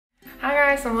Hi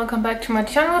guys and welcome back to my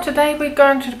channel. Today we're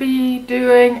going to be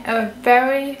doing a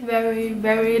very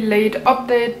late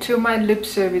update to my lip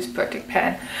service project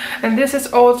pan. And this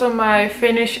is also my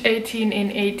Finish 18 in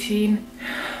 18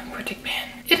 project pan.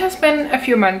 It has been a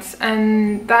few months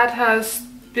and that has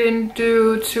been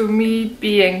due to me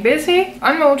being busy,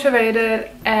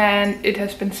 unmotivated, and it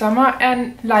has been summer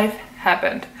and life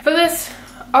happened. For this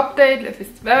update, this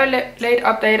very late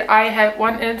update, I have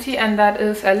one empty and that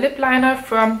is a lip liner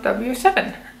from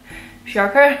W7.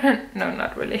 Shocker? No,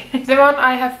 not really. The one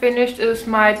I have finished is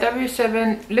my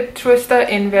W7 lip twister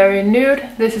in very nude.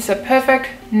 This is a perfect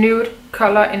nude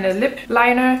color in a lip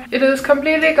liner. It is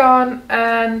completely gone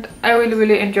and I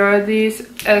really enjoy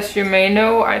these. As you may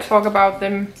know, I talk about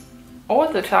them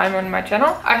all the time on my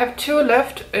channel. I have two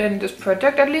left in this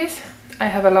project at least. I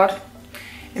have a lot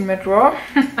in my drawer.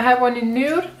 I have one in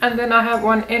nude and then I have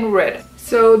one in red.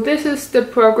 So this is the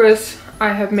progress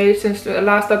I have made since the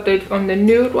last update on the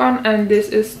nude one, and this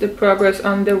is the progress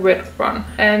on the red one.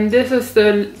 And this is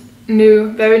the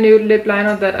very nude lip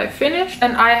liner that I finished,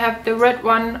 and I have the red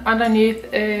one underneath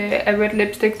a red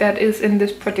lipstick that is in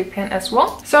this project pan as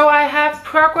well. So I have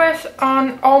progress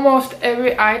on almost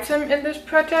every item in this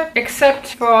project except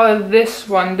for this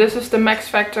one. This is the Max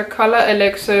Factor Color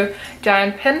Elixir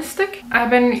Giant Pen Stick. I've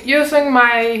been using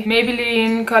my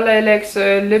Maybelline Color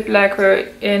Elixir lip lacquer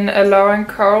in a Lauren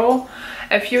Coral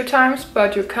a few times,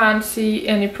 but you can't see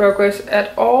any progress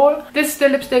at all. This is the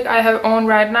lipstick I have on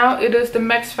right now. It is the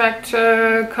Max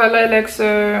Factor Color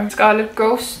Elixir Scarlet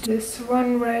Ghost. This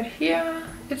one right here.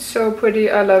 It's so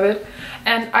pretty, I love it.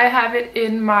 And I have it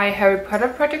in my Harry Potter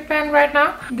project pan right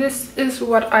now. This is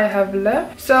what I have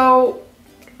left. So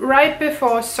right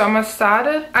before summer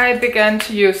started, I began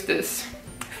to use this.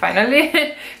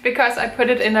 Finally, because I put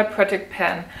it in a project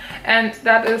pan. And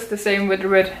that is the same with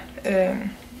red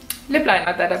lip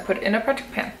liner that I put in a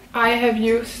project pan. I have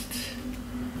used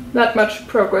that much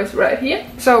progress right here.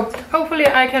 So hopefully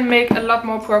I can make a lot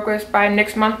more progress by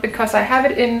next month, because I have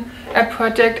it in a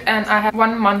project and I have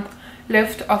 1 month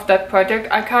left of that project.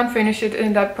 I can't finish it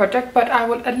in that project, but I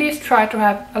will at least try to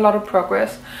have a lot of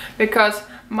progress, because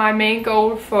my main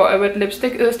goal for a red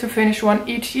lipstick is to finish one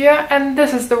each year, and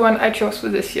this is the one I chose for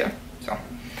this year. So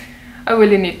I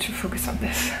really need to focus on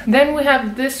this. Then we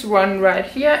have this one right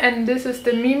here, and this is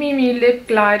the Me Lip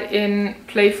Glide in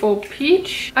Playful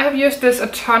Peach. I have used this a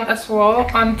ton as well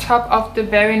on top of the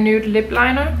very nude lip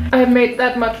liner. I have made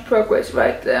that much progress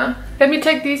right there. Let me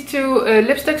take these two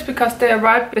lipsticks because they are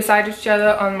right beside each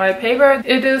other on my paper.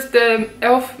 It is the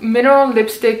e.l.f. Mineral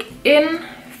Lipstick in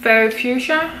Fairy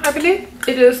Fuchsia, I believe.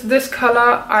 It is this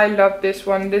color. I love this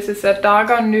one. This is a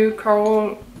darker nude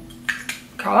coral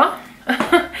color.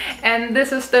 And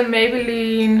this is the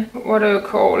Maybelline, what are you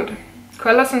called?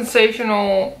 Color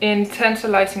Sensational in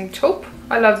Tantalizing Taupe.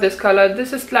 I love this color.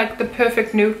 This is like the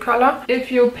perfect nude color.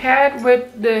 If you pair it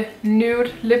with the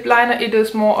nude lip liner, it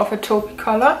is more of a taupe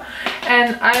color.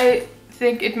 And I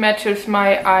think it matches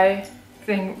my eye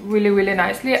thing really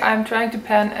nicely. I'm trying to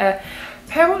pan a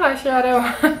purple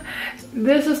eyeshadow.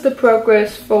 This is the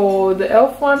progress for the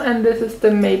e.l.f. one, and this is the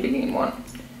Maybelline one.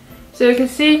 So you can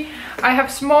see I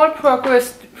have small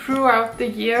progress throughout the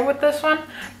year with this one,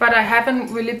 but I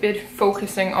haven't really been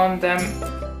focusing on them.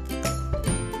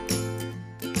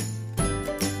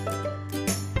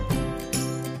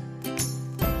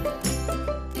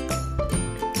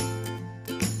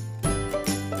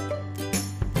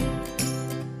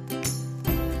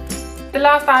 The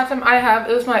last item I have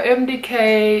is my Urban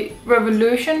Decay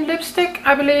Revolution lipstick,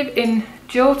 I believe, in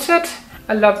Jilted.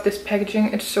 I love this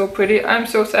packaging, it's so pretty. I'm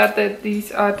so sad that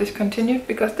these are discontinued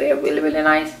because they are really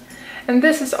nice. And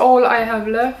this is all I have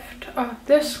left of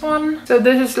this one. So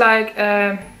this is like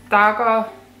a darker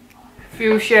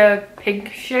fuchsia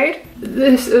pink shade.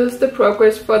 This is the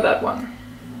progress for that one.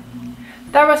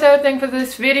 That was everything for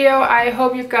this video. I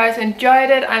hope you guys enjoyed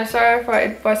it. I'm sorry for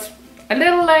it was a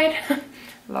little late.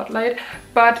 A lot late,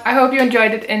 but I hope you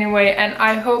enjoyed it anyway, and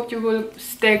I hope you will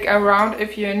stick around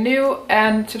if you're new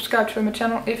and subscribe to my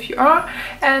channel if you are.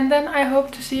 And then I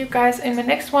hope to see you guys in the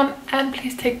next one, and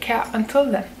please take care until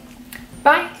then.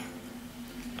 Bye!